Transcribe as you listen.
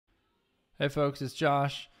Hey folks, it's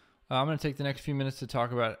Josh. I'm going to take the next few minutes to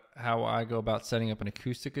talk about how I go about setting up an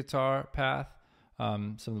acoustic guitar path,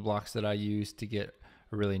 some of the blocks that I use to get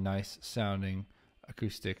a really nice sounding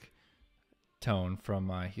acoustic tone from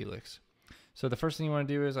my Helix. So the first thing you want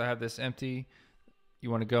to do is I have this empty. You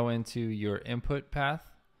want to go into your input path.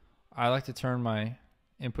 I like to turn my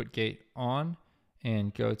input gate on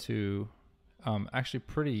and go to actually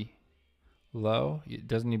pretty low. It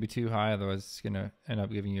doesn't need to be too high, otherwise it's going to end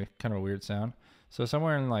up giving you kind of a weird sound. So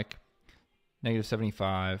somewhere in like negative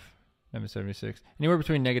 75, negative 76, anywhere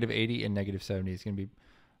between negative 80 and negative 70 is going to be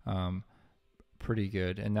pretty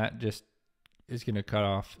good. And that just is going to cut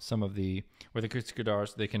off some of the, with acoustic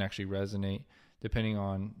guitars, they can actually resonate depending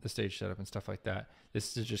on the stage setup and stuff like that.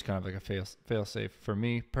 This is just kind of like a fail safe. For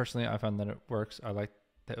me personally, I found that it works. I like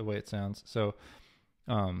the way it sounds. So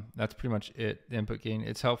that's pretty much it. The input gain,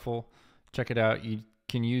 it's helpful. Check it out. You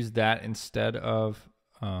can use that instead of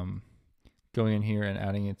going in here and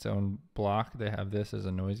adding its own block. They have this as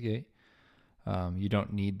a noise gate. You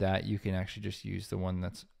don't need that. You can actually just use the one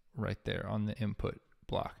that's right there on the input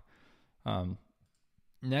block.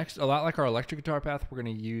 Next, a lot like our electric guitar path, we're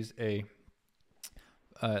going to use a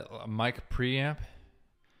mic preamp,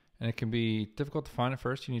 and it can be difficult to find at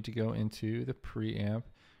first. You need to go into the preamp,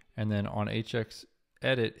 and then on HX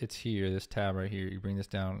Edit, it's here, this tab right here. You bring this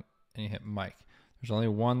down and you hit mic. There's only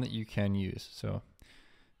one that you can use, so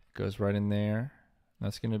it goes right in there.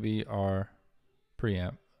 That's going to be our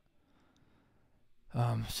preamp.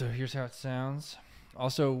 So here's how it sounds.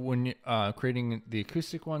 Also, when creating the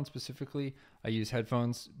acoustic one specifically, I use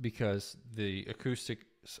headphones because the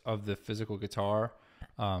acoustics of the physical guitar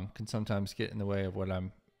can sometimes get in the way of what I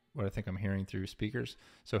think I'm hearing through speakers.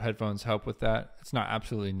 So headphones help with that. It's not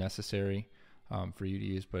absolutely necessary for you to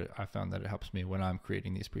use, but I found that it helps me when I'm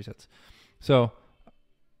creating these presets. So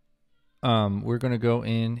we're going to go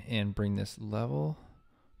in and bring this level.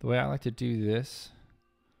 The way I like to do this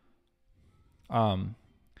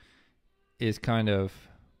is kind of,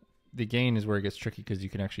 the gain is where it gets tricky because you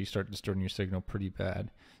can actually start distorting your signal pretty bad.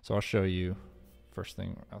 So I'll show you first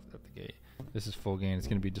thing out at the gate. This is full gain. It's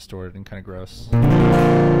going to be distorted and kind of gross. Very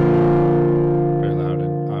loud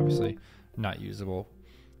and obviously not usable.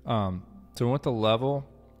 So with the level,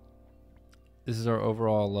 this is our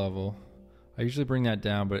overall level. I usually bring that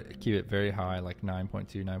down, but keep it very high, like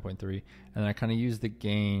 9.2, 9.3. And then I kind of use the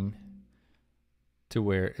gain to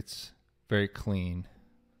where it's very clean.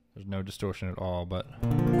 There's no distortion at all, but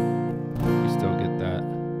you still get that.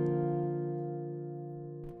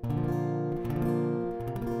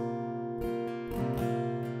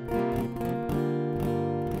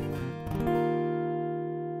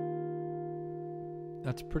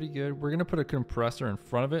 That's pretty good. We're going to put a compressor in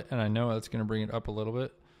front of it, and I know that's going to bring it up a little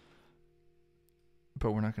bit,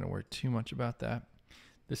 but we're not going to worry too much about that.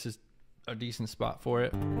 This is a decent spot for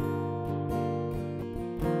it.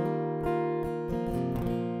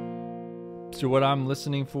 So what I'm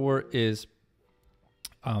listening for is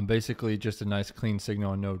basically just a nice clean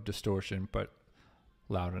signal and no distortion, but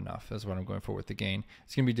loud enough. That's what I'm going for with the gain.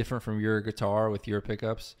 It's going to be different from your guitar with your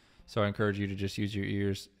pickups, so I encourage you to just use your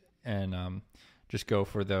ears and just go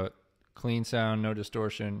for the clean sound, no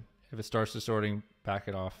distortion. If it starts distorting, back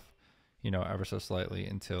it off, ever so slightly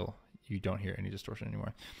until you don't hear any distortion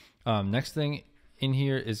anymore. Next thing in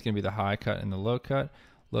here is going to be the high cut and the low cut.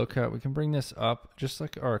 Low cut, we can bring this up just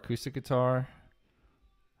like our acoustic guitar.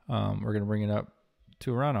 We're going to bring it up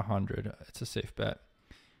to around 100. It's a safe bet.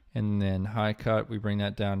 And then high cut, we bring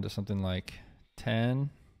that down to something like 10K.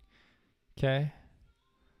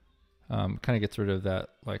 Kind of gets rid of that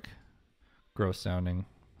like gross sounding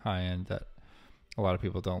high end that a lot of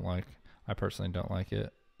people don't like. I personally don't like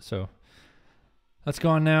it. So let's go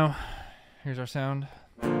on now. Here's our sound.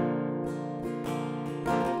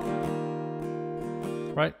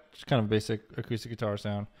 Right, just kind of basic acoustic guitar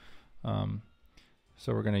sound.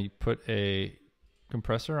 So we're going to put a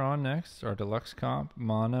compressor on next, our deluxe comp,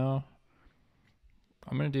 mono.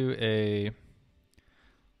 I'm going to do a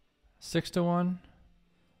 6-to-1,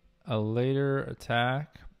 a later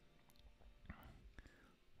attack.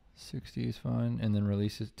 60 is fine, and then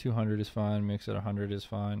release it. 200 is fine, mix it 100 is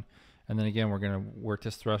fine. And then again, we're going to work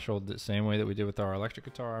this threshold the same way that we did with our electric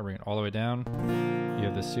guitar. I bring it all the way down. You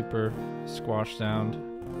have this super squash sound.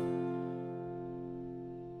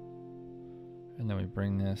 And then we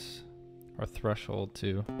bring this, our threshold,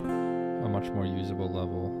 to a much more usable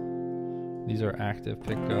level. These are active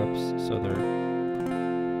pickups, so they're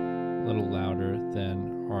a little louder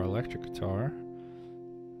than our electric guitar.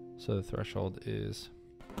 So the threshold is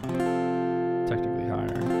technically higher.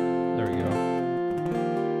 There we go.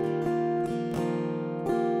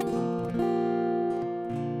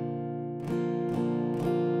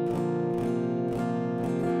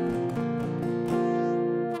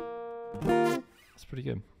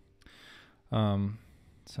 pretty good.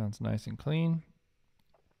 Sounds nice and clean.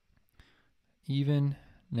 Even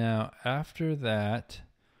now, after that,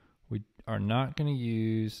 we are not going to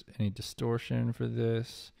use any distortion for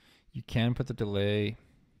this. You can put the delay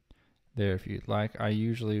there if you'd like. I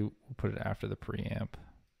usually will put it after the preamp.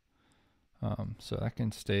 So that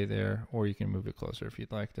can stay there, or you can move it closer if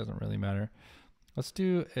you'd like. Doesn't really matter. Let's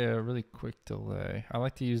do a really quick delay. I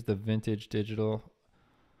like to use the vintage digital.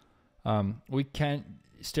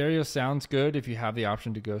 Stereo sounds good if you have the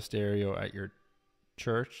option to go stereo at your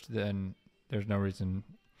church, then there's no reason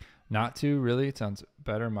not to, really. It sounds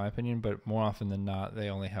better in my opinion, but more often than not, they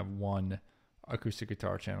only have one acoustic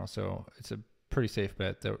guitar channel. So it's a pretty safe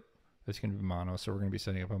bet that it's going to be mono. So we're going to be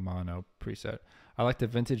setting up a mono preset. I like the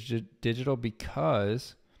vintage digital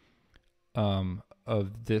because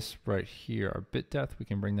of this right here. Our bit depth, we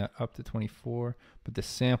can bring that up to 24, but the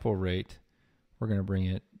sample rate, we're going to bring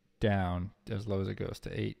it down as low as it goes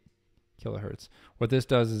to 8 kilohertz. What this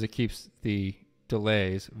does is it keeps the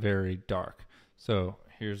delays very dark. So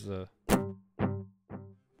here's the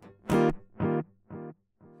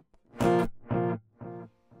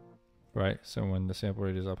right. So when the sample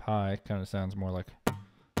rate is up high, it kind of sounds more like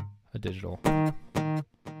a digital.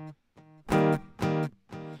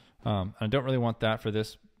 I don't really want that for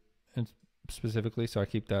this specifically, so I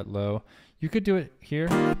keep that low. You could do it here.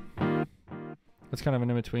 It's kind of an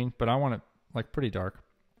in-between, but I want it like pretty dark.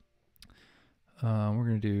 We're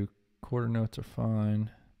going to do quarter notes are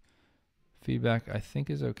fine. Feedback I think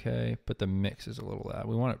is okay, but the mix is a little loud.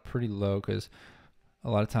 We want it pretty low because a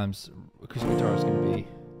lot of times acoustic guitar is going to be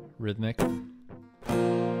rhythmic.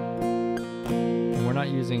 And we're not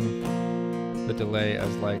using the delay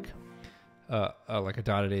as like a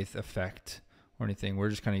dotted eighth effect or anything. We're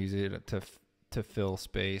just kind of using it to fill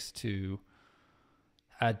space, to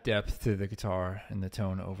add depth to the guitar and the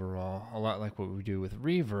tone overall. A lot like what we do with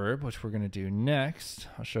reverb, which we're going to do next.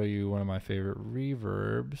 I'll show you one of my favorite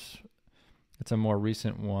reverbs. It's a more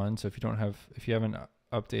recent one, so if you haven't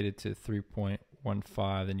updated to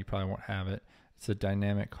 3.15, then you probably won't have it. It's a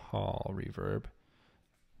dynamic hall reverb.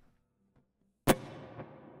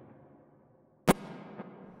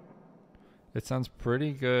 It sounds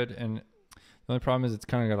pretty good, and the only problem is it's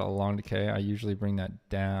kind of got a long decay. I usually bring that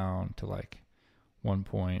down to like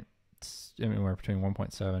anywhere between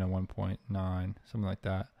 1.7 and 1.9, something like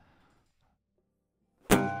that.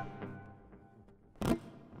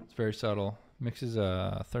 It's very subtle. Mix is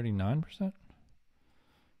 39%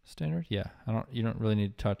 standard. Yeah, you don't really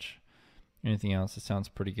need to touch anything else. It sounds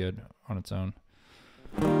pretty good on its own.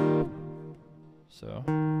 So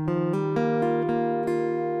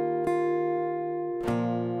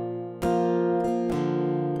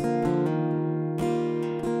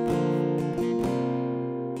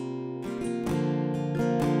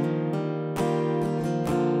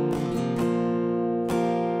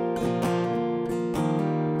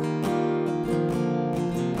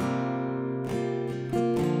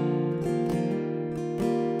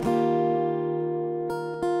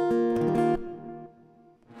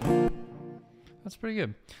that's pretty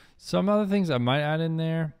good. Some other things I might add in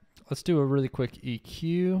there. Let's do a really quick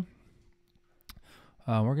EQ.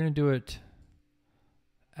 We're going to do it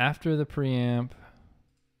after the preamp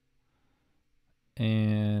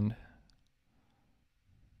and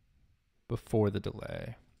before the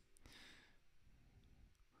delay.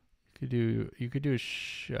 You could do a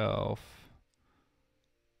shelf.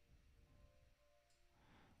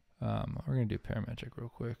 We're going to do parametric real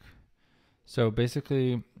quick. So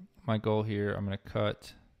basically, my goal here, I'm going to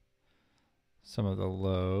cut some of the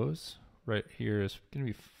lows. Right here is going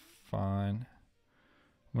to be fine.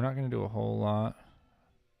 We're not going to do a whole lot.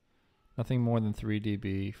 Nothing more than 3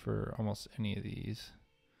 dB for almost any of these.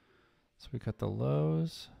 So we cut the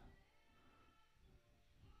lows.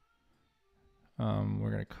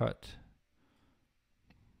 We're going to cut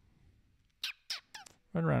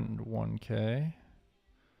right around 1K.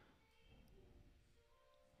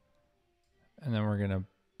 And then we're going to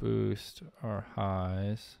boost our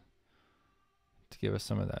highs to give us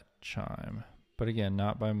some of that chime. But again,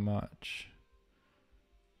 not by much.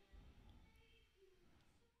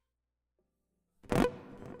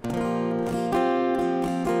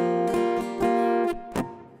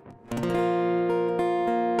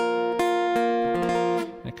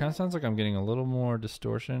 It kind of sounds like I'm getting a little more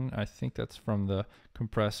distortion. I think that's from the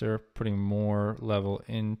compressor putting more level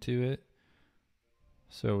into it.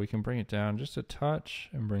 So we can bring it down just a touch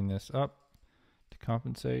and bring this up to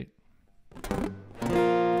compensate.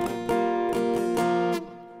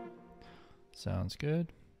 Sounds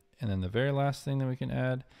good. And then the very last thing that we can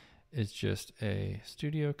add is just a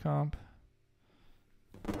studio comp.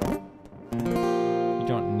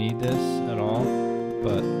 need this at all,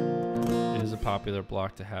 but it is a popular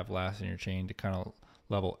block to have last in your chain to kind of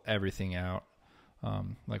level everything out,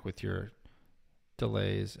 like with your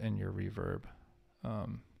delays and your reverb.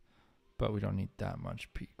 But we don't need that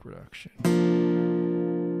much peak reduction. We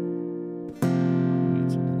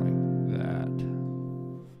need something like that.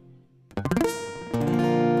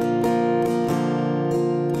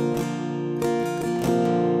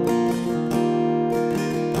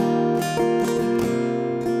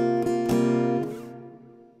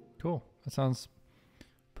 Cool. That sounds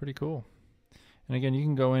pretty cool. And again, you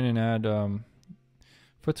can go in and add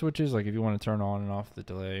foot switches, like if you want to turn on and off the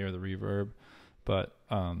delay or the reverb. But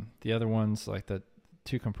the other ones, like the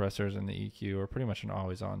two compressors and the EQ, are pretty much an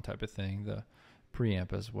always on type of thing. The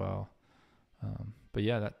preamp as well. But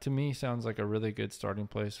yeah, that to me sounds like a really good starting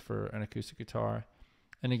place for an acoustic guitar.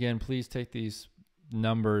 And again, please take these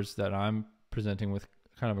numbers that I'm presenting with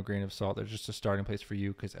kind of a grain of salt. They're just a starting place for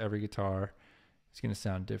you, because every guitar is going to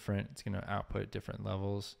sound different. It's going to output at different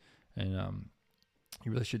levels. And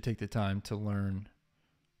you really should take the time to learn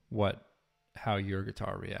how your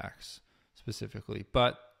guitar reacts specifically.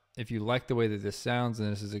 But if you like the way that this sounds, then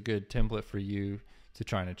this is a good template for you to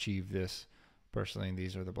try and achieve this personally. And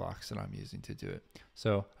these are the blocks that I'm using to do it.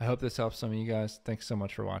 So I hope this helps some of you guys. Thanks so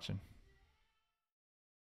much for watching.